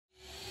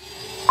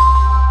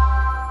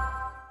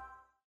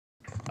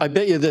I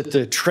bet you that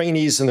the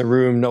trainees in the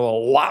room know a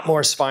lot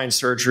more spine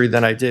surgery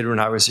than I did when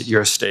I was at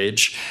your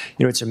stage.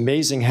 You know, it's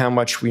amazing how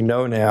much we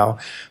know now.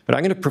 But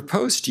I'm going to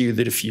propose to you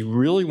that if you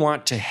really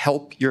want to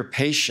help your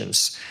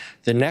patients,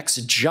 the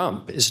next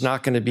jump is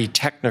not going to be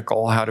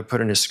technical, how to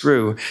put in a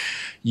screw.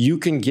 You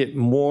can get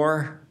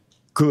more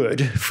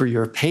good for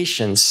your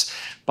patients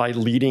by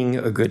leading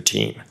a good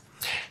team.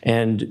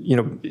 And, you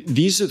know,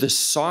 these are the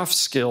soft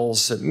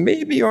skills that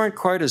maybe aren't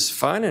quite as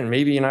fun and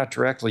maybe you're not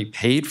directly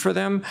paid for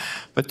them,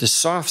 but the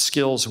soft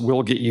skills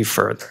will get you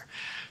further.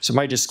 So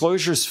my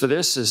disclosures for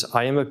this is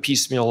I am a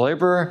piecemeal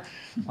laborer,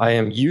 I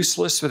am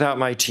useless without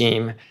my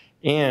team,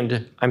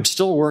 and I'm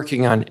still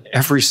working on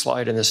every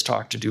slide in this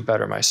talk to do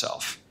better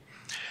myself.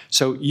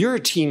 So you're a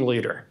team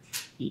leader.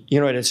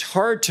 You know, and it's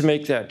hard to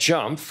make that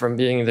jump from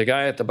being the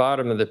guy at the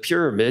bottom of the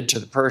pyramid to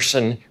the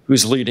person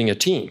who's leading a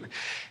team.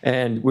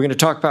 And we're going to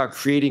talk about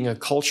creating a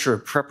culture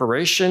of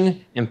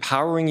preparation,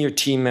 empowering your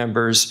team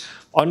members,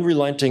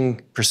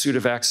 unrelenting pursuit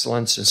of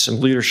excellence, and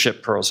some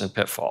leadership pearls and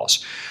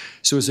pitfalls.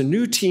 So as a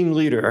new team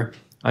leader,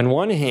 on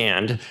one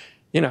hand,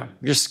 you know,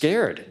 you're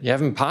scared. You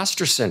have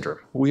imposter syndrome.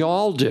 We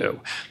all do.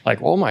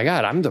 Like, oh my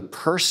God, I'm the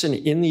person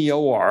in the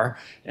OR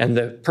and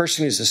the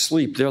person who's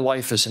asleep, their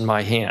life is in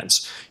my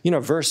hands. You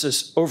know,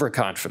 versus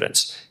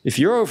overconfidence. If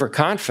you're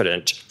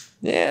overconfident,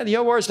 the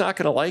OR is not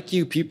going to like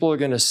you. People are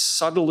going to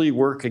subtly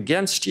work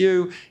against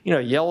you. You know,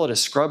 yell at a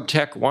scrub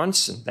tech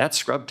once, and that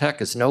scrub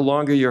tech is no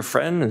longer your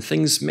friend, and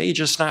things may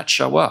just not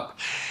show up.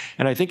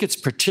 And I think it's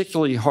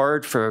particularly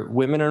hard for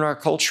women in our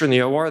culture in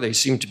the OR. They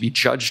seem to be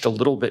judged a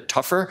little bit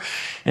tougher.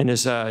 And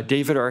as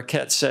David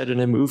Arquette said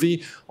in a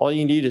movie, all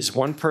you need is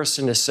one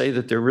person to say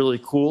that they're really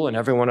cool and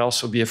everyone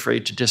else will be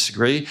afraid to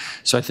disagree.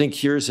 So I think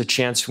here's a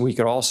chance when we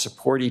could all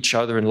support each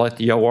other and let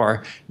the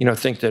OR, you know,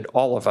 think that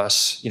all of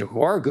us, you know,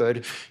 who are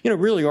good, you know,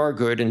 really are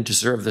good and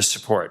deserve the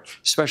support,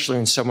 especially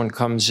when someone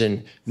comes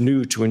in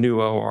new to a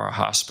new OR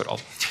hospital.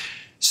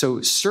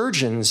 So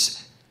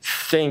surgeons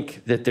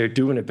think that they're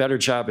doing a better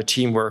job of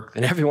teamwork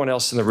than everyone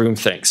else in the room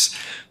thinks.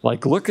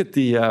 Like, look at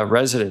the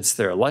residents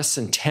there. Less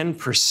than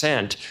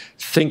 10%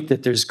 think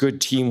that there's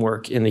good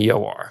teamwork in the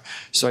OR.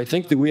 So I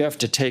think that we have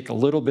to take a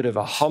little bit of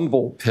a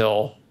humble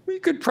pill. We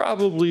could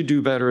probably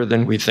do better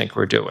than we think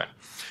we're doing.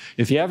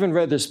 If you haven't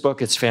read this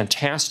book, it's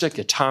fantastic.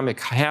 Atomic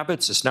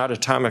Habits. It's not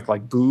atomic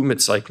like boom.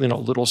 It's like, you know,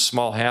 little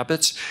small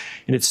habits.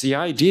 And it's the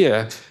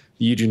idea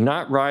you do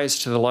not rise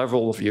to the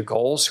level of your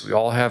goals. We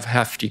all have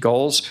hefty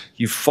goals.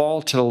 You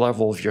fall to the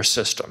level of your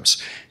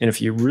systems. And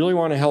if you really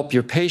want to help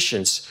your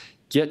patients,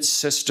 get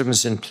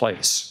systems in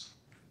place.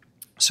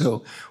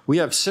 So we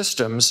have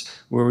systems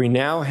where we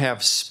now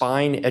have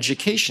spine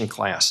education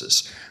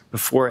classes.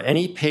 Before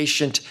any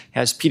patient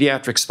has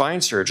pediatric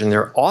spine surgeon,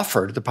 they're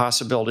offered the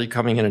possibility of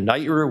coming in a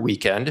night or a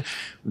weekend,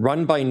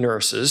 run by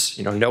nurses,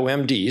 you know, no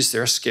MDs,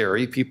 they're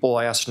scary. People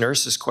ask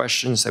nurses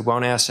questions, they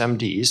won't ask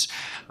MDs.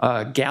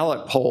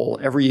 Gallup poll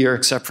every year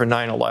except for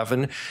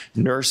 9/11.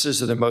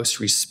 Nurses are the most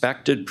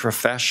respected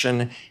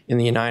profession in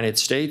the United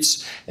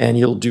States, and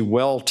you'll do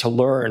well to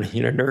learn.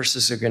 You know,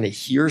 nurses are going to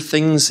hear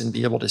things and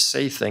be able to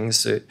say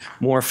things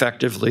more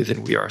effectively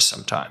than we are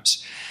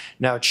sometimes.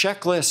 Now,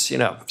 checklists, you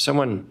know,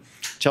 someone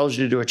tells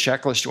you to do a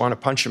checklist, you want to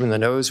punch them in the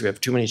nose. We have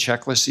too many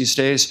checklists these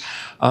days.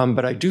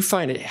 But I do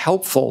find it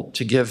helpful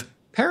to give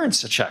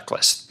parents a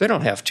checklist. They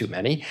don't have too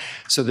many.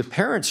 So the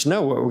parents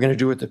know what we're going to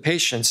do with the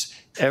patients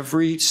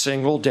every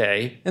single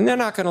day, and they're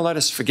not going to let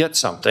us forget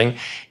something.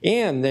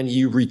 And then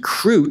you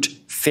recruit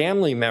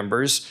family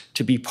members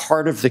to be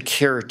part of the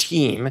care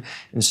team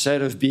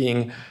instead of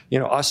being, you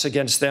know, us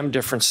against them,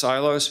 different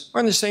silos. We're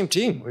on the same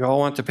team. We all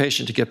want the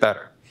patient to get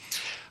better.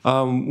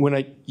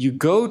 When you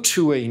go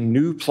to a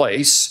new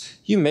place,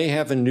 you may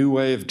have a new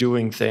way of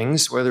doing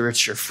things, whether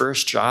it's your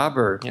first job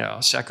or, you know,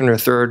 second or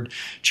third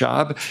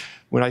job.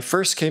 When I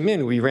first came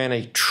in, we ran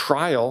a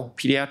trial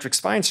pediatric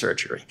spine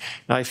surgery.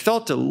 And I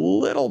felt a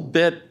little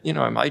bit, you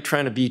know, am I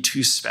trying to be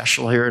too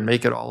special here and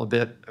make it all a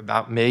bit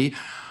about me?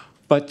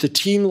 But the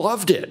team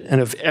loved it.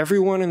 And of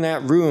everyone in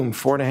that room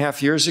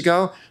 4.5 years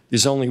ago,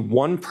 there's only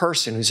one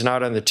person who's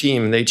not on the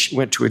team, and they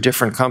went to a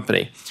different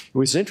company. It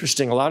was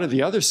interesting. A lot of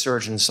the other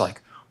surgeons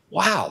like,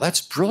 wow,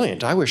 that's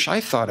brilliant. I wish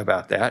I thought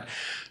about that.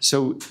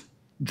 So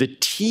the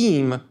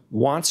team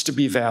wants to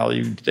be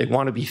valued. They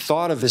want to be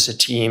thought of as a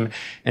team,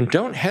 and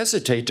don't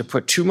hesitate to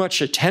put too much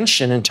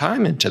attention and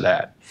time into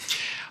that.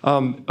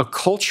 A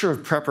culture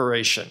of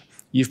preparation.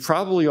 You've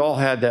probably all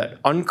had that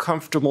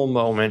uncomfortable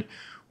moment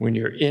when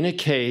you're in a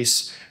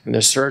case and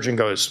the surgeon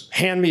goes,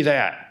 hand me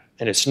that,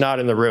 and it's not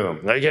in the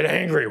room. They get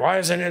angry. Why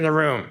isn't it in the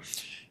room?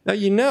 Now,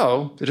 you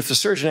know that if the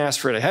surgeon asked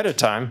for it ahead of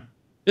time,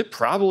 it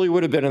probably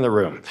would have been in the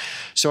room.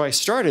 So I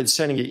started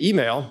sending an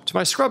email to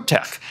my scrub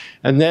tech,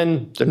 and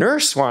then the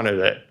nurse wanted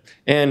it,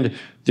 and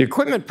the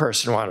equipment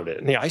person wanted it,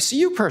 and the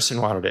ICU person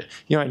wanted it.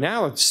 You know, I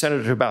now have sent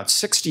it to about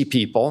 60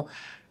 people.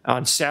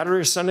 On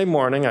Saturday or Sunday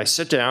morning, I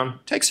sit down,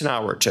 takes an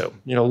hour or two,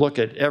 you know, look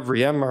at every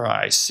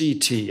MRI,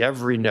 CT,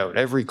 every note,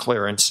 every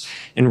clearance,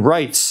 and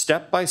write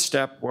step by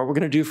step what we're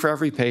going to do for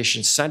every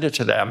patient, send it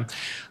to them.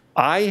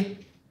 I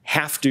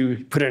have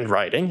to put in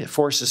writing. It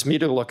forces me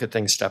to look at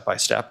things step by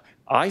step.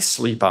 I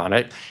sleep on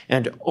it,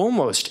 and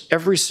almost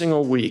every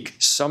single week,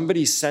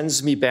 somebody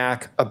sends me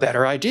back a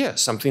better idea,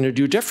 something to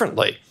do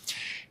differently.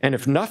 And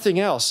if nothing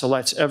else, it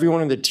lets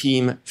everyone on the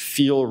team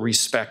feel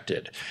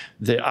respected,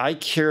 that I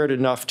cared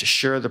enough to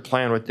share the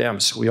plan with them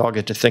so we all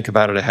get to think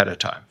about it ahead of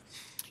time.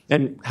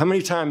 And how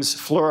many times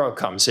fluoro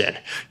comes in?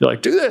 You're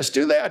like, do this,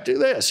 do that, do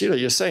this.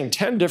 You're saying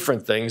 10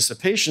 different things. The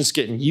patient's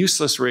getting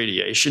useless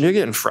radiation. You're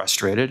getting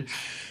frustrated.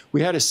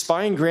 We had a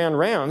spine grand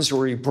rounds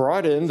where we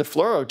brought in the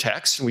fluoro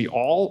techs and we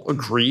all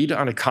agreed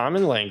on a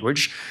common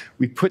language.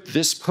 We put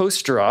this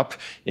poster up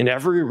in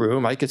every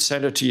room. I could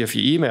send it to you if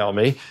you email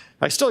me.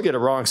 I still get it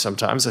wrong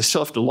sometimes. I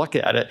still have to look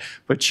at it.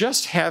 But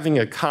just having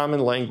a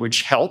common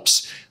language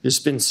helps. There's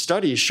been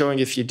studies showing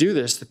if you do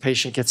this, the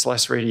patient gets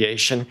less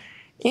radiation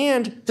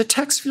and the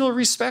techs feel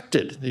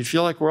respected. They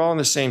feel like we're all on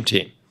the same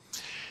team.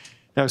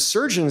 Now,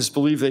 surgeons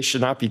believe they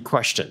should not be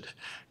questioned.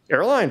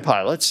 Airline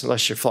pilots,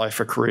 unless you fly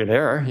for Korean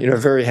Air,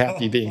 very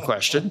happy being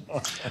questioned.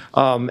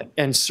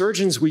 And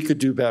surgeons, we could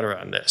do better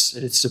on this.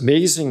 It's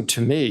amazing to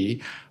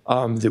me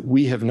that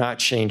we have not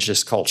changed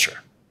this culture.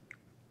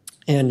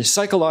 And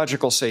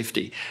psychological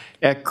safety.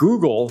 At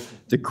Google,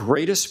 the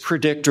greatest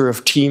predictor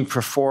of team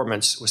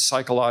performance was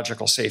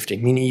psychological safety,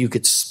 meaning you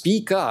could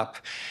speak up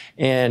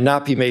and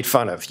not be made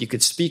fun of. You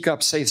could speak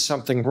up, say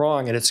something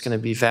wrong, and it's going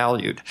to be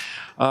valued.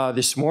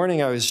 This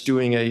morning, I was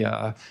doing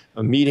a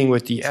meeting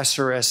with the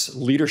SRS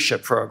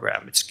Leadership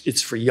Program.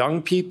 It's for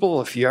young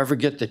people. If you ever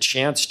get the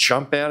chance,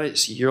 jump at it.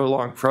 It's a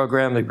year-long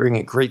program. They bring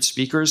in great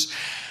speakers.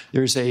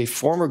 There's a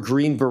former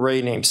Green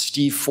Beret named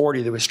Steve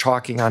Forty that was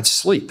talking on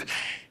sleep.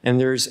 And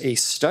there's a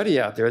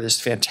study out there that's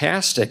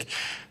fantastic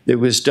that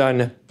was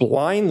done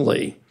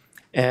blindly.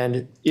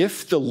 And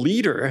if the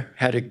leader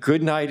had a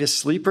good night of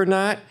sleep or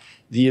not,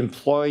 the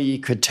employee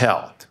could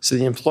tell. So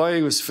the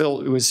employee was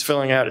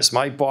filling out, is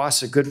my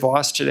boss a good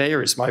boss today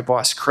or is my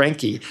boss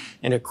cranky?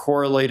 And it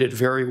correlated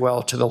very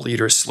well to the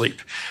leader's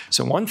sleep.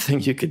 So one thing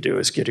you could do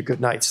is get a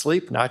good night's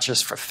sleep, not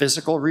just for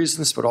physical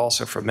reasons, but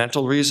also for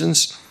mental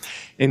reasons.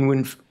 And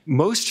when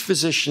most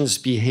physicians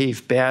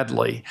behave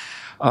badly,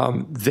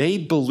 they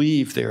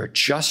believe they're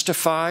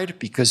justified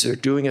because they're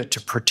doing it to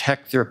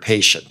protect their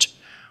patient.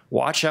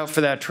 Watch out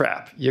for that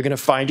trap. You're going to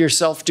find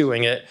yourself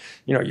doing it.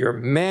 You're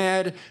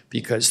mad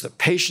because the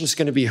patient's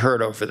going to be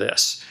hurt over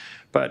this.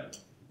 But,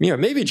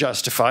 maybe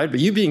justified, but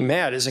you being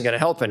mad isn't going to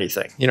help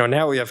anything.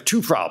 Now we have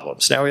two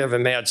problems. Now we have a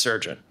mad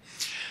surgeon.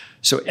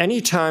 So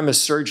anytime a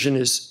surgeon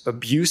is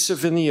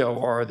abusive in the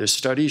OR, the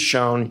study's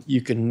shown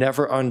you can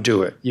never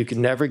undo it. You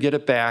can never get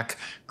it back.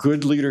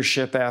 Good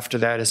leadership after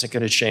that isn't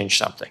going to change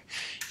something.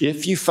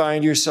 If you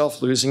find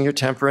yourself losing your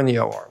temper in the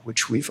OR,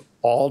 which we've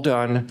all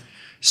done,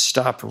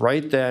 stop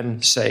right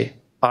then, say,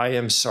 I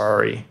am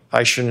sorry.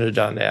 I shouldn't have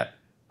done that.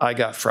 I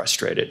got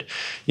frustrated.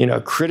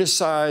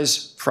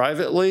 Criticize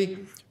privately,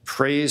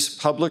 praise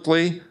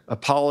publicly,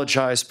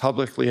 apologize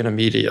publicly and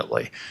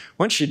immediately.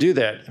 Once you do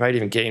that, you might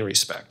even gain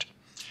respect.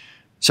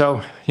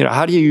 So,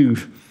 how do you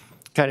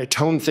kind of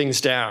tone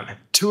things down?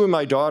 Two of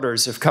my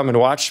daughters have come and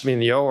watched me in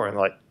the OR and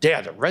like,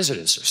 Dad, the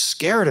residents are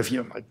scared of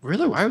you. I'm like,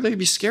 really? Why would they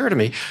be scared of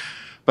me?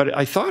 But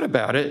I thought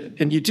about it,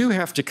 and you do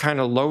have to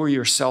kind of lower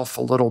yourself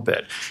a little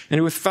bit.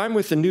 And if I'm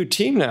with a new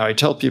team now, I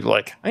tell people,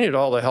 like, I need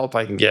all the help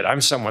I can get. I'm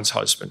someone's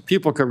husband.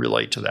 People can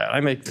relate to that.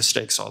 I make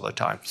mistakes all the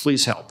time.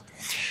 Please help.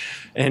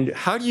 And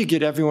how do you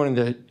get everyone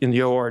in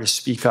the OR to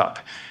speak up?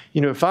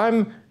 If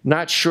I'm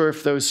not sure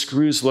if those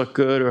screws look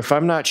good, or if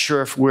I'm not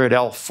sure if we're at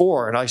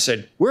L4, and I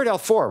said, we're at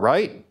L4,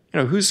 right?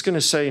 Who's going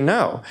to say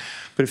no?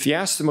 But if you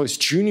ask the most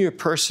junior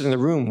person in the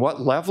room, what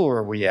level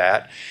are we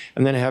at?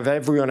 And then have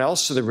everyone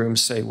else in the room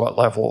say, what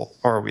level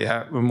are we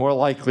at? We're more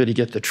likely to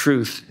get the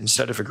truth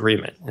instead of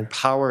agreement.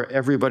 Empower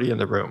everybody in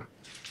the room.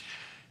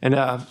 And,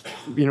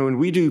 when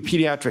we do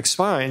pediatric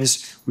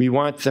spines, we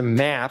want the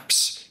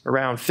maps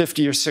around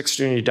 50 or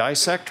 60 when you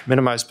dissect,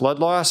 minimize blood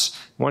loss.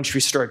 Once we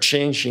start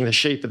changing the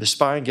shape of the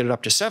spine, get it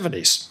up to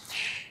 70s.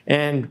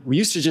 And we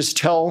used to just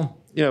tell,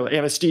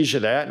 anesthesia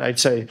that, and I'd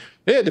say,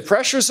 hey, the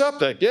pressure's up.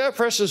 Like, yeah,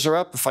 pressures are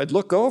up. If I'd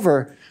look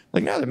over,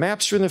 like, no, the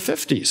maps are in the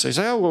 50s. They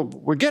say, oh, well,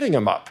 we're getting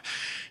them up.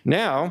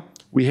 Now,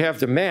 we have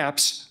the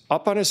maps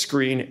up on a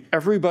screen,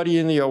 everybody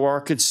in the OR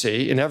could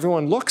see, and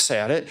everyone looks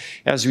at it.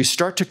 As we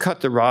start to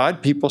cut the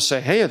rod, people say,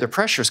 hey, the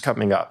pressure's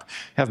coming up.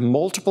 Have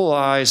multiple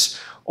eyes,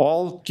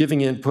 all giving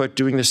input,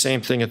 doing the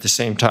same thing at the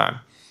same time.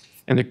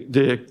 And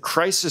the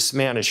crisis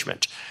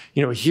management.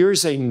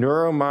 Here's a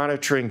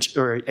neuromonitoring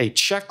or a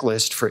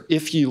checklist for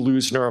if you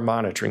lose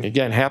neuromonitoring.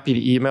 Again, happy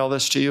to email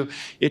this to you.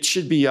 It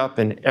should be up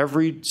in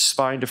every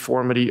spine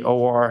deformity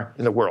OR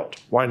in the world.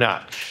 Why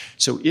not?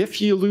 So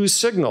if you lose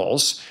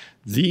signals,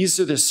 these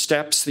are the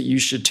steps that you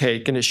should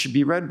take, and it should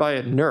be read by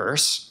a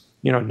nurse,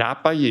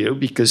 not by you,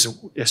 because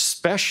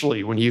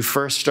especially when you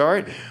first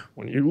start,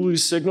 when you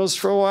lose signals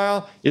for a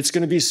while, it's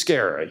going to be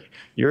scary.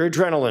 Your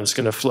adrenaline's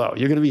going to flow.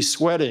 You're going to be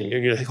sweating.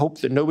 You're going to hope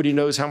that nobody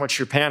knows how much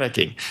you're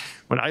panicking.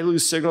 When I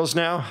lose signals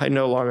now, I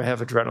no longer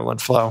have adrenaline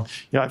flow.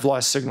 I've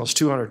lost signals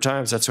 200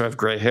 times. That's why I have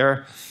gray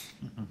hair.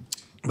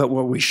 But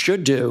what we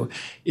should do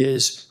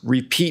is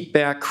repeat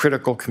back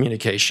critical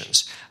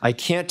communications. I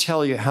can't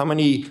tell you how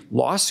many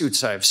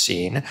lawsuits I've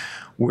seen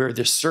where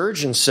the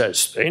surgeon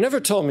says, they never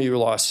told me you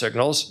lost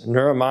signals.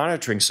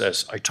 Neuromonitoring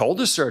says, I told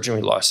the surgeon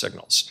we lost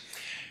signals.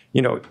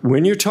 You know,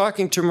 when you're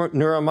talking to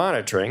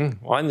neuromonitoring,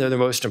 one, they're the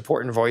most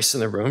important voice in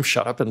the room,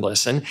 shut up and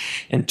listen.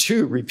 And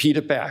two, repeat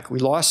it back. We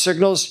lost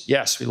signals?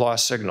 Yes, we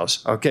lost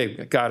signals.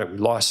 Okay, got it, we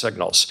lost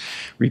signals.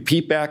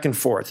 Repeat back and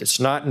forth. It's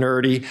not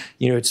nerdy.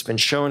 You know, it's been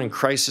shown in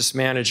crisis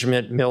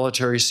management,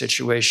 military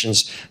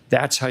situations.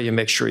 That's how you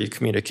make sure you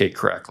communicate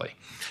correctly.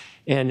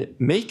 And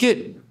make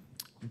it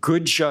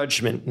good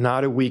judgment,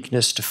 not a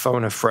weakness to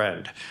phone a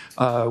friend.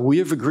 We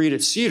have agreed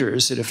at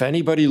Cedars that if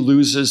anybody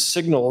loses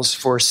signals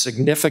for a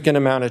significant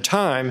amount of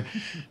time,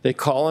 they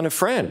call in a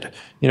friend.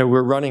 You know,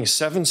 we're running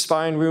 7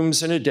 spine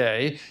rooms in a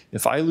day.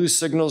 If I lose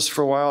signals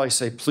for a while, I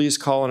say, please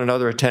call in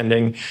another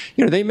attending.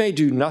 You know, they may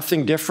do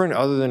nothing different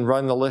other than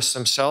run the list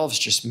themselves.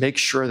 Just make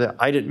sure that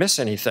I didn't miss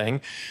anything,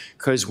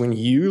 because when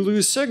you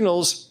lose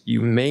signals,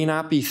 you may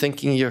not be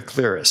thinking you're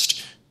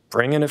clearest.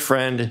 Bring in a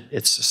friend.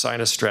 It's a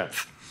sign of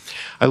strength.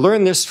 I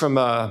learned this from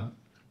a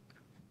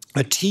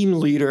team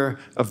leader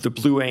of the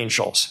Blue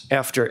Angels.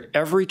 After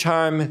every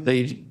time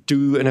they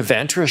do an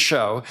event or a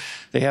show,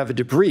 they have a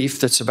debrief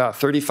that's about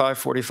 35,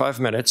 45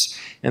 minutes,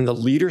 and the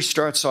leader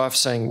starts off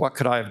saying, what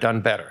could I have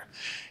done better?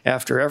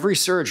 After every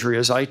surgery,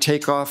 as I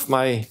take off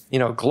my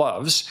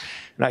gloves,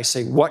 and I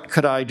say, what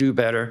could I do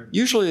better?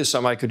 Usually there's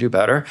something I could do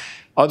better.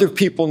 Other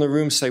people in the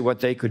room say what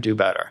they could do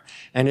better.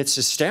 And it's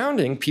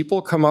astounding.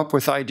 People come up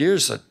with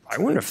ideas that I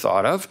wouldn't have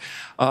thought of.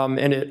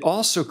 And it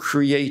also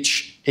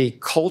creates a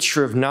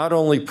culture of not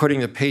only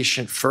putting the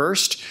patient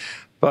first,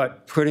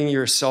 but putting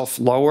yourself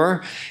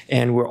lower.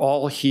 And we're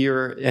all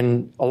here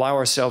and allow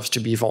ourselves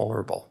to be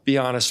vulnerable. Be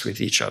honest with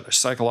each other.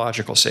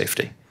 Psychological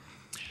safety.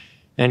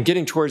 And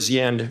getting towards the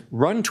end,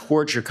 run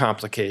towards your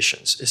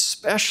complications,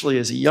 especially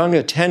as a young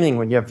attending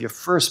when you have your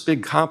first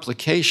big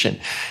complication.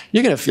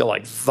 You're going to feel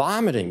like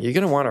vomiting. You're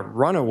going to want to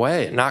run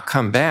away and not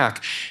come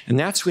back. And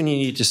that's when you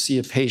need to see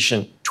a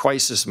patient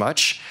twice as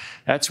much.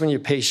 That's when your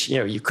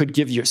patient, you could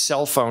give your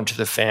cell phone to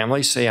the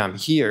family, say, I'm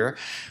here.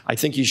 I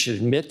think you should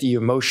admit that you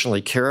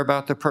emotionally care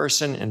about the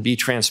person and be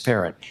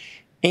transparent.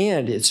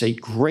 And it's a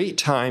great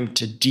time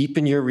to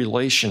deepen your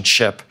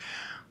relationship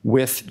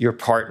with your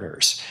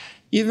partners.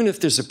 Even if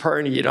there's a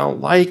partner you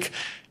don't like,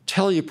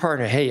 tell your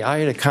partner, hey, I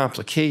had a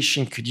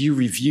complication. Could you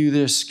review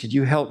this? Could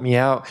you help me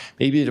out?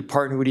 Maybe the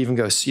partner would even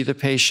go see the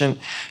patient.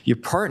 Your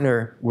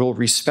partner will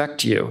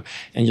respect you,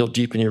 and you'll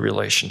deepen your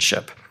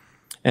relationship.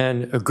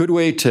 And a good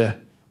way to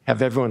have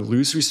everyone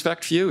lose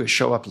respect for you is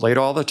show up late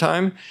all the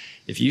time.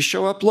 If you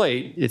show up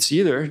late, it's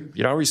either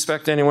you don't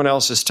respect anyone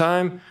else's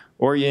time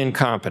or you're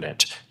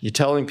incompetent. You're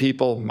telling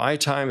people, my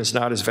time is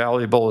not as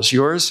valuable as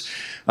yours.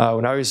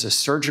 When I was a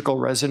surgical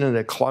resident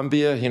at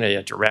Columbia, you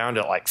had to round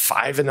at like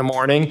 5 in the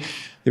morning.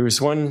 There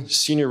was one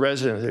senior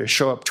resident that would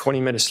show up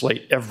 20 minutes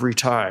late every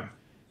time.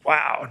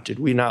 Wow, did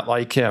we not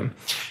like him?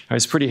 I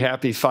was pretty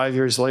happy. 5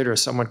 years later,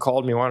 someone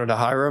called me, wanted to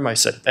hire him. I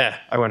said,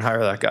 I wouldn't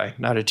hire that guy.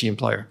 Not a team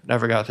player.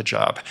 Never got the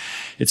job.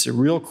 It's a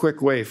real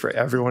quick way for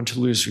everyone to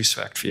lose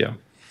respect for you.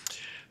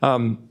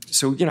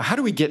 So, how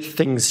do we get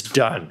things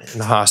done in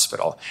the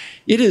hospital?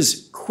 It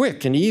is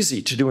quick and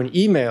easy to do an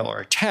email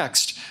or a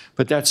text,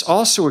 but that's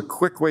also a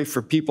quick way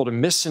for people to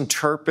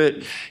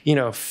misinterpret,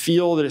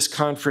 feel that it's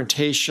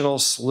confrontational,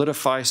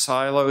 solidify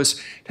silos.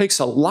 It takes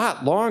a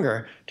lot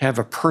longer to have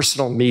a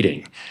personal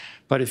meeting.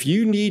 But if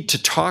you need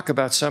to talk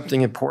about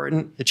something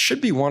important, it should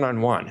be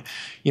one-on-one.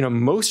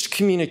 Most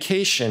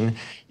communication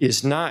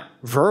is not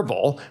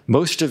verbal.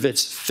 Most of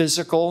it's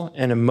physical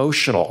and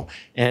emotional.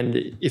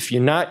 And if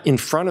you're not in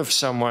front of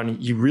someone,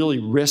 you really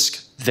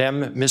risk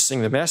them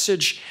missing the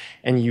message,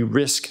 and you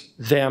risk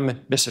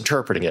them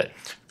misinterpreting it.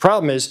 The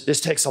problem is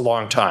this takes a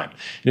long time.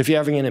 And if you're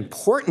having an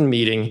important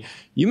meeting,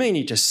 you may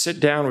need to sit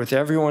down with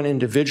everyone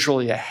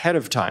individually ahead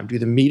of time, do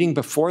the meeting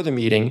before the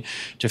meeting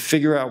to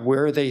figure out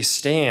where they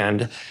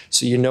stand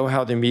so you know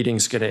how the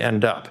meeting's going to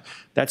end up.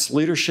 That's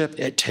leadership.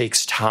 It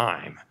takes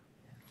time.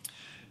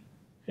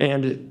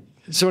 And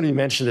somebody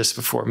mentioned this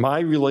before. My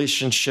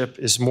relationship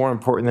is more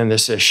important than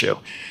this issue.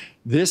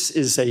 This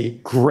is a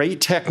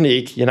great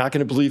technique. You're not going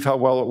to believe how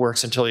well it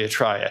works until you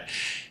try it.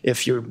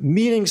 If you're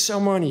meeting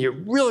someone and you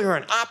really are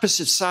on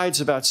opposite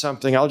sides about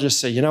something, I'll just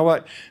say, you know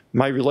what?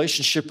 My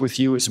relationship with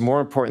you is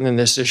more important than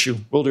this issue.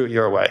 We'll do it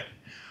your way.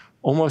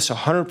 Almost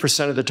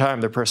 100% of the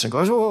time, the person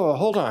goes, oh,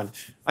 hold on.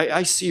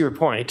 I see your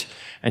point.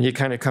 And you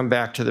kind of come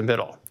back to the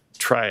middle.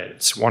 Try it.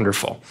 It's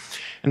wonderful.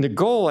 And the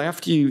goal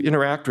after you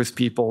interact with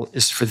people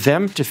is for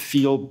them to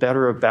feel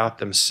better about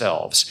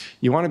themselves.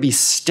 You want to be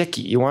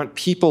sticky. You want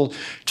people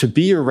to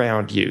be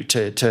around you,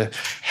 to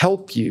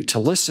help you, to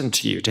listen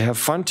to you, to have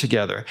fun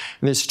together.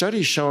 And there's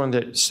studies showing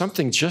that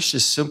something just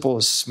as simple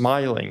as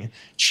smiling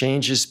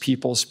changes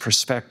people's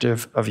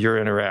perspective of your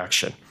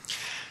interaction.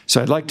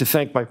 So I'd like to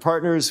thank my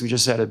partners. We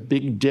just had a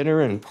big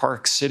dinner in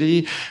Park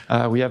City.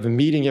 We have a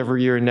meeting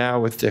every year now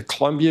with the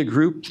Columbia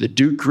group, the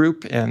Duke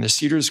group, and the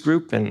Cedars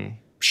group, and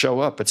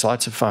show up. It's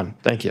lots of fun.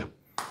 Thank you.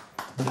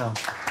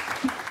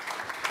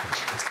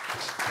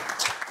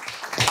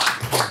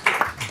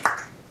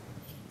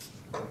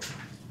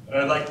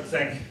 And I'd like to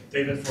thank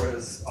David for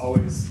his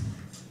always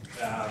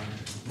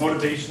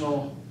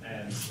motivational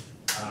and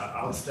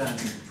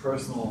outstanding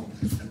personal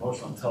and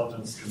emotional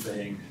intelligence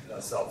conveying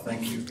self.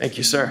 Thank you. Thank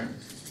you, sir.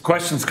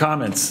 Questions,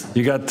 comments?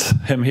 You got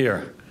him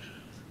here.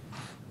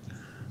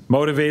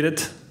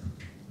 Motivated?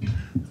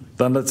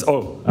 Then let's,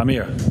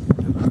 Amir.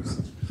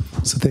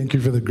 So thank you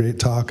for the great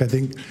talk. I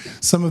think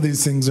some of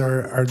these things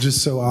are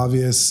just so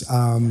obvious.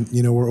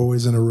 You know, we're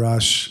always in a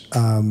rush,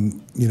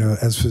 you know,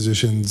 as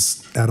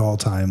physicians at all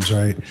times,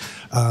 right?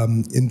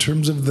 In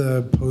terms of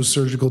the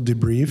post-surgical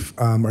debrief,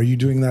 are you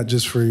doing that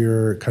just for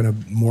your kind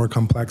of more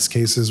complex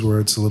cases where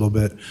it's a little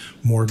bit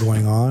more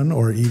going on,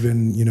 or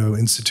even, you know,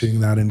 instituting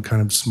that in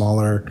kind of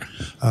smaller,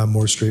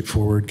 more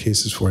straightforward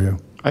cases for you?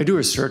 I do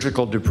a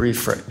surgical debrief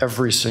for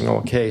every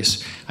single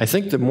case. I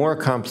think the more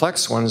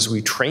complex ones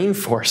we train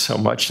for so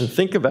much and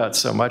think about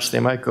so much, they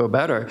might go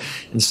better.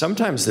 And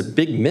sometimes the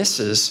big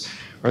misses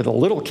are the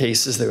little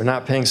cases that we're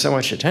not paying so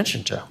much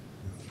attention to.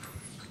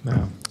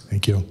 Yeah.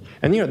 Thank you.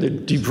 And you know, the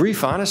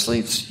debrief, honestly,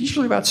 it's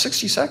usually about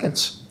 60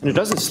 seconds. And it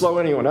doesn't slow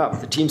anyone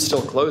up. The team's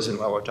still closing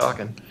while we're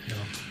talking. Yeah.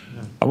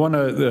 I want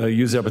to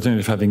use the opportunity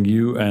of having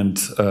you and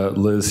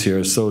Liz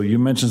here. So you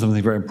mentioned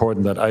something very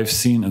important that I've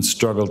seen and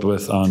struggled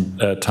with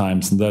at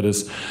times, and that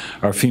is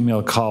our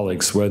female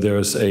colleagues, where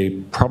there's a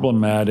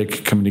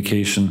problematic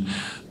communication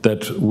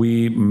that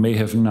we may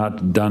have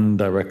not done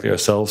directly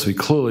ourselves. We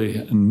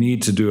clearly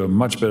need to do a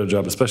much better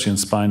job, especially in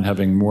spine,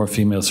 having more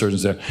female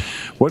surgeons there.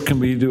 What can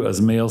we do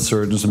as male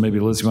surgeons, and maybe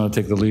Liz, you want to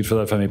take the lead for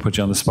that if I may put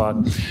you on the spot.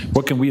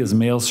 What can we as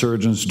male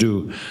surgeons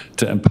do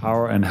to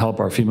empower and help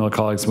our female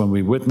colleagues when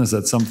we witness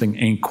that something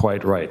ain't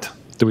quite right?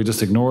 Do we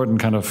just ignore it and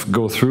kind of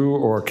go through,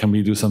 or can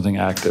we do something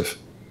active?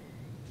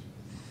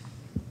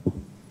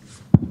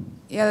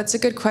 Yeah, that's a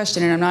good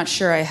question, and I'm not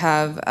sure I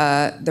have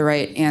the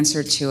right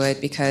answer to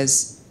it,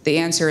 because the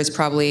answer is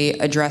probably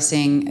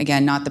addressing,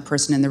 again, not the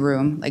person in the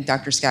room, like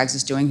Dr. Skaggs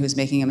is doing, who's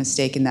making a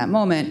mistake in that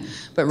moment,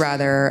 but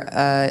rather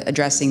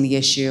addressing the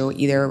issue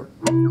either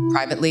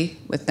privately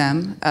with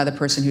them, the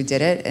person who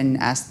did it, and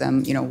ask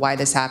them, you know, why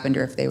this happened,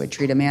 or if they would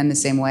treat a man the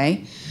same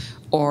way,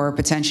 or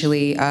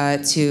potentially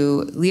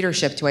to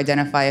leadership to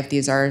identify if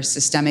these are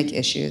systemic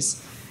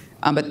issues.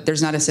 But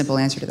there's not a simple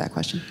answer to that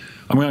question.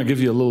 I'm going to give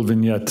you a little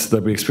vignette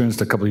that we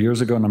experienced a couple of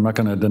years ago, and I'm not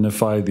going to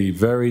identify the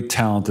very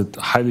talented,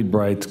 highly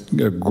bright,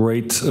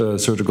 great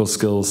surgical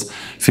skills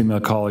female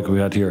colleague we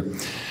had here.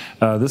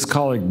 This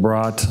colleague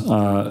brought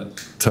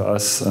to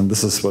us, and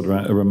this is what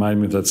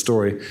reminded me of that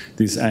story,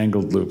 these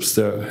angled loops.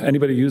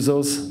 Anybody use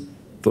those?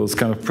 Those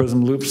kind of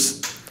prism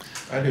loops?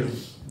 I do.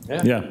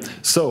 Yeah.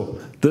 So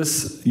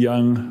this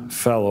young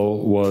fellow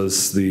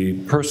was the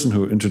person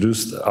who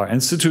introduced our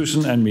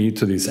institution and me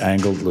to these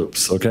angled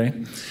loops, okay?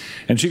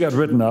 And she got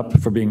written up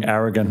for being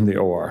arrogant in the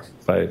OR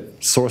by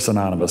Source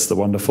Anonymous, the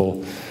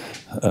wonderful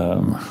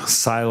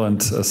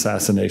silent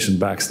assassination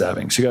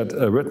backstabbing. She got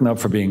written up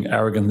for being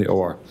arrogant in the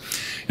OR.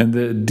 And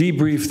the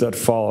debrief that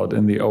followed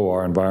in the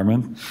OR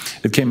environment,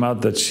 it came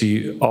out that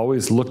she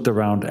always looked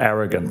around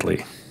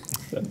arrogantly.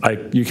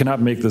 You cannot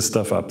make this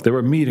stuff up. There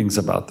were meetings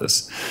about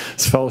this.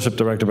 As fellowship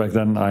director back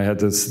then, I had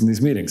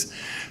these meetings.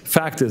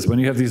 Fact is, when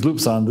you have these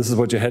loops on, this is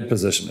what your head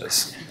position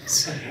is.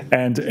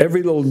 And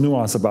every little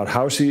nuance about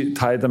how she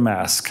tied the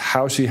mask,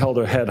 how she held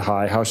her head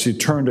high, how she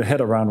turned her head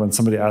around when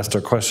somebody asked her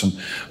a question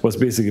was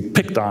basically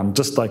picked on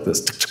just like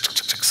this.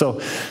 So,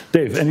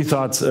 Dave, any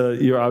thoughts?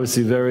 You're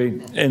obviously very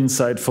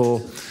insightful,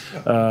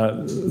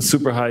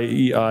 super high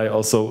EI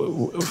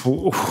also.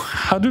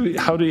 How do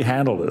we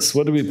handle this?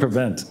 What do we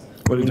prevent?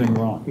 What are you doing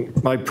wrong?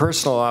 My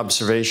personal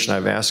observation,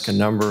 I've asked a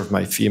number of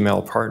my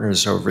female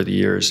partners over the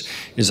years,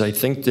 is I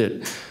think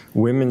that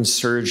women's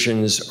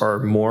surgeons are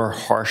more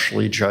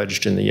harshly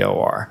judged in the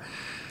OR.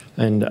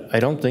 And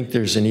I don't think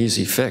there's an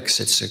easy fix.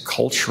 It's a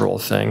cultural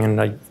thing, and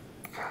I'm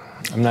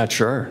not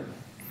sure.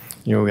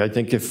 You know, I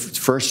think if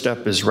first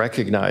step is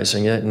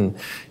recognizing it and,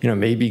 you know,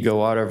 maybe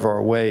go out of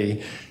our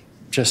way,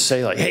 just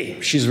say like, hey,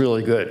 she's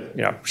really good.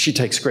 You know, she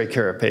takes great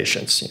care of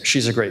patients. You know,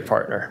 she's a great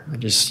partner.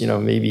 Just, you know,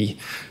 maybe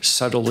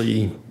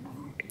subtly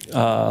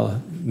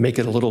make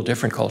it a little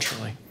different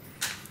culturally.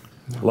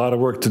 A lot of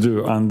work to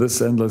do on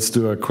this end. Let's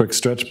do a quick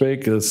stretch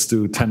break. Let's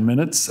do 10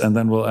 minutes, and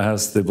then we'll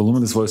ask the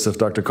voluminous voice of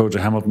Dr. Koja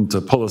Hamilton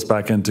to pull us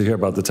back in to hear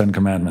about the 10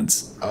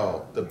 Commandments.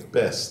 Oh, the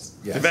best.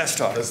 Yes. The best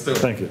talk. Let's do it.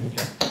 Thank you.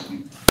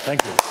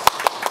 Thank you.